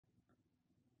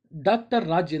Doctor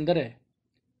Raj ಎಂದರೆ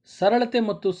ಸರಳತೆ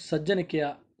ಮತ್ತು ಸಜ್ಜನಿಕೆಯ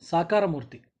ಸಾಕಾರ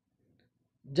ಮೂರ್ತಿ.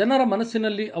 ಜನರ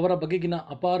ಮನಸ್ಸಿನಲ್ಲಿ ಅವರ ಬಗೆಗಿನ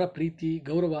ಅಪಾರ ಪ್ರೀತಿ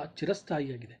ಗೌರವ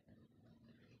ಚಿರಸ್ಥಾಯಿಯಾಗಿದೆ.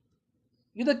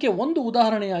 ಇದಕ್ಕೆ ಒಂದು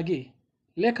ಉದಾಹರಣೆಯಾಗಿ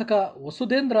ಲೇಖಕ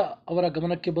ವಸುಧೇಂದ್ರ ಅವರ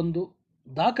ಗಮನಕ್ಕೆ ಬಂದು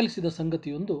ದಾಖಲಿಸಿದ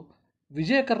ಸಂಗತಿಯೊಂದು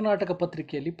ವಿಜಯ ಕರ್ನಾಟಕ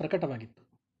ಪತ್ರಿಕೆಯಲ್ಲಿ ಪ್ರಕಟವಾಗಿತ್ತು.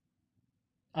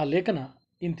 ಆ ಲೇಖನ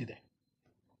ಇಂತಿದೆ.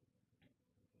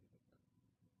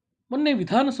 ಮೊನ್ನೆ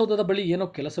ವಿಧಾನಸೌಧದ ಬಳಿ ಏನೋ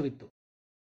ಕೆಲಸವಿತ್ತು.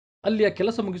 ಅಲ್ಲಿಯ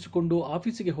ಕೆಲಸ ಮುಗಿಸಿಕೊಂಡು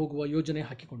ಆಫೀಸಿಗೆ ಹೋಗುವ ಯೋಜನೆ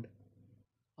ಹಾಕಿಕೊಂಡೆ.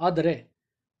 ಆದರೆ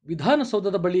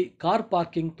ವಿಧಾನಸೌಧದ ಬಳಿ ಕಾರ್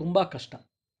ಪಾರ್ಕಿಂಗ್ ತುಂಬ ಕಷ್ಟ.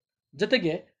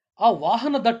 ಜತೆಗೆ ಆ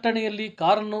ವಾಹನ ದಟ್ಟಣೆಯಲ್ಲಿ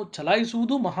ಕಾರನ್ನು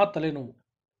ಚಲಾಯಿಸುವುದೂ ಮಹಾ ತಲೆನೋವು.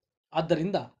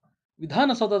 ಆದ್ದರಿಂದ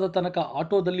ವಿಧಾನಸೌಧದ ತನಕ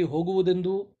ಆಟೋದಲ್ಲಿ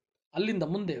ಹೋಗುವುದೆಂದೂ ಅಲ್ಲಿಂದ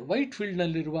ಮುಂದೆ ವೈಟ್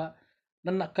ಫೀಲ್ಡ್ನಲ್ಲಿರುವ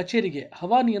ನನ್ನ ಕಚೇರಿಗೆ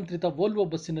ಹವಾನಿಯಂತ್ರಿತ ವೋಲ್ವೋ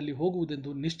ಬಸ್ಸಿನಲ್ಲಿ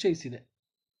ಹೋಗುವುದೆಂದು ನಿಶ್ಚಯಿಸಿದೆ.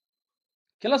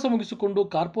 ಕೆಲಸ ಮುಗಿಸಿಕೊಂಡು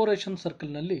ಕಾರ್ಪೊರೇಷನ್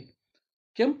ಸರ್ಕಲ್ನಲ್ಲಿ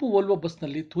ಕೆಂಪು ವೋಲ್ವೋ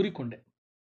ಬಸ್ನಲ್ಲಿ ತೂರಿಕೊಂಡೆ.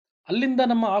 ಅಲ್ಲಿಂದ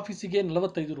ನಮ್ಮ ಆಫೀಸಿಗೆ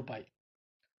 45 ರೂಪಾಯಿ.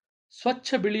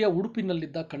 ಸ್ವಚ್ಛ ಬಿಳಿಯ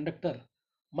ಉಡುಪಿನಲ್ಲಿದ್ದ ಕಂಡಕ್ಟರ್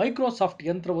ಮೈಕ್ರೋಸಾಫ್ಟ್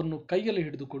ಯಂತ್ರವನ್ನು ಕೈಯಲ್ಲಿ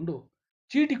ಹಿಡಿದುಕೊಂಡು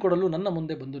ಚೀಟಿ ಕೊಡಲು ನನ್ನ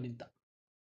ಮುಂದೆ ಬಂದು ನಿಂತ.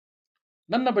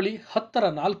 ನನ್ನ ಬಳಿ 10ರ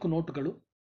 4 ನೋಟುಗಳು,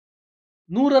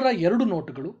 100ರ 2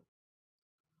 ನೋಟುಗಳು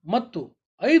ಮತ್ತು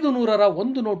 500ರ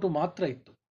 1 ನೋಟು ಮಾತ್ರ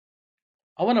ಇತ್ತು.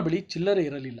 ಅವನ ಬಳಿ ಚಿಲ್ಲರೆ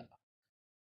ಇರಲಿಲ್ಲ.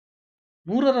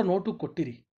 100ರ ನೋಟು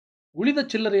ಕೊಟ್ಟಿರಿ, ಉಳಿದ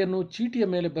ಚಿಲ್ಲರೆಯನ್ನು ಚೀಟಿಯ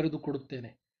ಮೇಲೆ ಬರೆದು ಕೊಡುತ್ತೇನೆ,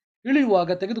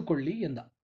 ಇಳಿಯುವಾಗ ತೆಗೆದುಕೊಳ್ಳಿ ಎಂದ.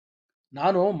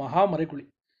 ನಾನು ಮಹಾ ಮರೆಗುಳಿ.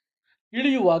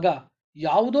 ಇಳಿಯುವಾಗ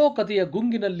ಯಾವುದೋ ಕಥೆಯ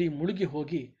ಗುಂಗಿನಲ್ಲಿ ಮುಳುಗಿ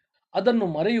ಹೋಗಿ ಅದನ್ನು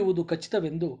ಮರೆಯುವುದು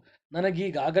ಖಚಿತವೆಂದು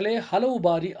ನನಗೀಗಾಗಲೇ ಹಲವು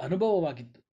ಬಾರಿ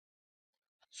ಅನುಭವವಾಗಿತ್ತು.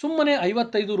 ಸುಮ್ಮನೆ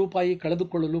 55 ರೂಪಾಯಿ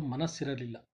ಕಳೆದುಕೊಳ್ಳಲು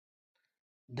ಮನಸ್ಸಿರಲಿಲ್ಲ.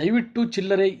 ದಯವಿಟ್ಟು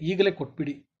ಚಿಲ್ಲರೆ ಈಗಲೇ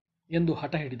ಕೊಟ್ಬಿಡಿ ಎಂದು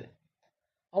ಹಠ ಹಿಡಿದೆ.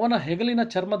 ಅವನ ಹೆಗಲಿನ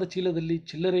ಚರ್ಮದ ಚೀಲದಲ್ಲಿ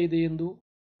ಚಿಲ್ಲರೆ ಇದೆಯೆಂದು,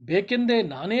 ಬೇಕೆಂದೇ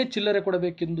ನಾನೇ ಚಿಲ್ಲರೆ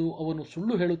ಕೊಡಬೇಕೆಂದು ಅವನು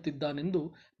ಸುಳ್ಳು ಹೇಳುತ್ತಿದ್ದಾನೆಂದು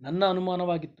ನನ್ನ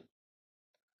ಅನುಮಾನವಾಗಿತ್ತು.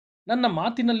 ನನ್ನ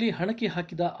ಮಾತಿನಲ್ಲಿ ಹಣಕಿ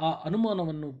ಹಾಕಿದ ಆ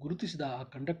ಅನುಮಾನವನ್ನು ಗುರುತಿಸಿದ ಆ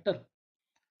ಕಂಡಕ್ಟರ್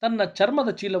ತನ್ನ ಚರ್ಮದ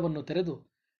ಚೀಲವನ್ನು ತೆರೆದು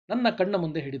ನನ್ನ ಕಣ್ಣ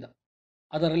ಮುಂದೆ ಹಿಡಿದ.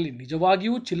 ಅದರಲ್ಲಿ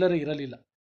ನಿಜವಾಗಿಯೂ ಚಿಲ್ಲರೆ ಇರಲಿಲ್ಲ.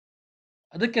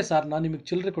 ಅದಕ್ಕೆ ಸಾರ್, ನಾನು ನಿಮಗೆ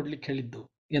ಚಿಲ್ಲರೆ ಕೊಡ್ಲಿಕ್ಕೆ ಹೇಳಿದ್ದು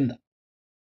ಎಂದ.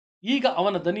 ಈಗ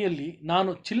ಅವನ ದನಿಯಲ್ಲಿ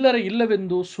ನಾನು ಚಿಲ್ಲರೆ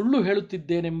ಇಲ್ಲವೆಂದು ಸುಳ್ಳು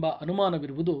ಹೇಳುತ್ತಿದ್ದೇನೆಂಬ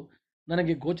ಅನುಮಾನವಿರುವುದು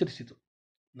ನನಗೆ ಗೋಚರಿಸಿತು.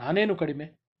 ನಾನೇನು ಕಡಿಮೆ?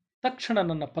 ತಕ್ಷಣ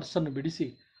ನನ್ನ ಪರ್ಸನ್ನು ಬಿಡಿಸಿ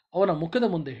ಅವನ ಮುಖದ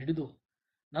ಮುಂದೆ ಹಿಡಿದು,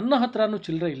 ನನ್ನ ಹತ್ರನೂ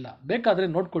ಚಿಲ್ಲರೆ ಇಲ್ಲ, ಬೇಕಾದರೆ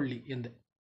ನೋಡ್ಕೊಳ್ಳಿ ಎಂದೆ.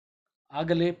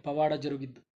 ಆಗಲೇ ಪವಾಡ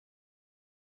ಜರುಗಿದ್ದು.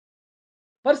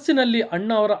 ಪರ್ಸಿನಲ್ಲಿ ಅಣ್ಣ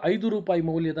ಅವರ 5 ರೂಪಾಯಿ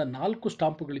ಮೌಲ್ಯದ 4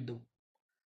 ಸ್ಟಾಂಪುಗಳಿದ್ದವು.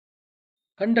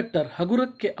 ಕಂಡಕ್ಟರ್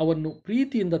ಹಗುರಕ್ಕೆ ಅವನ್ನು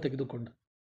ಪ್ರೀತಿಯಿಂದ ತೆಗೆದುಕೊಂಡ.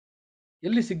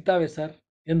 ಎಲ್ಲಿ ಸಿಗ್ತಾವೆ ಸರ್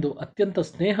ಎಂದು ಅತ್ಯಂತ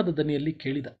ಸ್ನೇಹದ ದನಿಯಲ್ಲಿ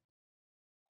ಕೇಳಿದ.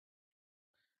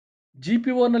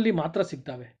 GPOನಲ್ಲಿ ಮಾತ್ರ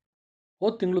ಸಿಗ್ತಾವೆ.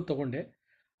 ಹೋದ ತಿಂಗಳು ತಗೊಂಡೆ,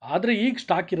 ಆದರೆ ಈಗ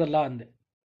ಸ್ಟಾಕ್ ಇರಲ್ಲ ಅಂದೆ.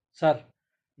 ಸರ್,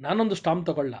 ನಾನೊಂದು ಸ್ಟಾಂಪ್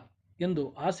ತಗೊಳ್ಳ ಎಂದು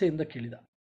ಆಸೆಯಿಂದ ಕೇಳಿದ.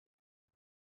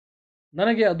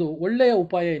 ನನಗೆ ಅದು ಒಳ್ಳೆಯ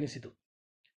ಉಪಾಯ ಎನಿಸಿತು.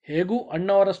 ಹೇಗೂ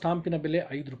ಅಣ್ಣವರ ಸ್ಟಾಂಪಿನ ಬೆಲೆ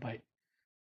 5 ರೂಪಾಯಿ,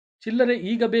 ಚಿಲ್ಲರೆ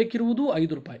ಈಗ ಬೇಕಿರುವುದೂ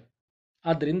 5 ರೂಪಾಯಿ.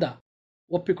 ಆದ್ದರಿಂದ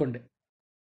ಒಪ್ಪಿಕೊಂಡೆ.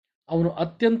 ಅವನು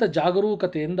ಅತ್ಯಂತ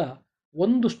ಜಾಗರೂಕತೆಯಿಂದ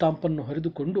 1 ಸ್ಟಾಂಪನ್ನು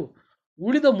ಹರಿದುಕೊಂಡು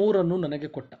ಉಳಿದ 3 ನನಗೆ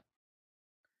ಕೊಟ್ಟ.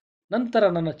 ನಂತರ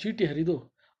ನನ್ನ ಚೀಟಿ ಹರಿದು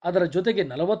ಅದರ ಜೊತೆಗೆ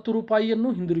 40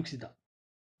 ರೂಪಾಯಿಯನ್ನೂ ಹಿಂದಿರುಗಿಸಿದ.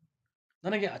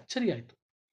 ನನಗೆ ಅಚ್ಚರಿಯಾಯಿತು.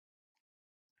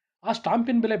 ಆ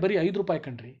ಸ್ಟಾಂಪಿನ ಬೆಲೆ ಬರೀ 5 ರೂಪಾಯಿ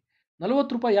ಕಣ್ರಿ,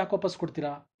 40 ರೂಪಾಯಿ ಯಾಕೆ ವಾಪಸ್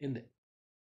ಕೊಡ್ತೀರಾ ಎಂದೆ.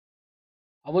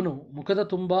 ಅವನು ಮುಖದ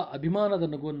ತುಂಬ ಅಭಿಮಾನದ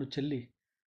ನಗುವನ್ನು ಚೆಲ್ಲಿ,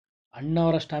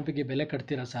 ಅಣ್ಣವರ ಸ್ಟಾಂಪಿಗೆ ಬೆಲೆ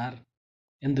ಕಟ್ತೀರಾ ಸಾರ್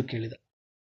ಎಂದು ಕೇಳಿದ.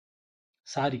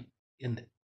 ಸಾರಿ ಎಂದೆ.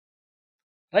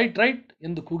 ರೈಟ್ ರೈಟ್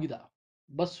ಎಂದು ಕೂಗಿದ.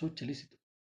 ಬಸ್ಸು ಚಲಿಸಿತು.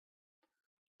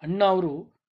 ಅಣ್ಣ ಅವರು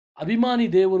ಅಭಿಮಾನಿ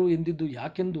ದೇವರು ಎಂದಿದ್ದು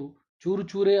ಯಾಕೆಂದು ಚೂರು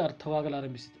ಚೂರೇ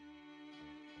ಅರ್ಥವಾಗಲಾರಂಭಿಸಿತು.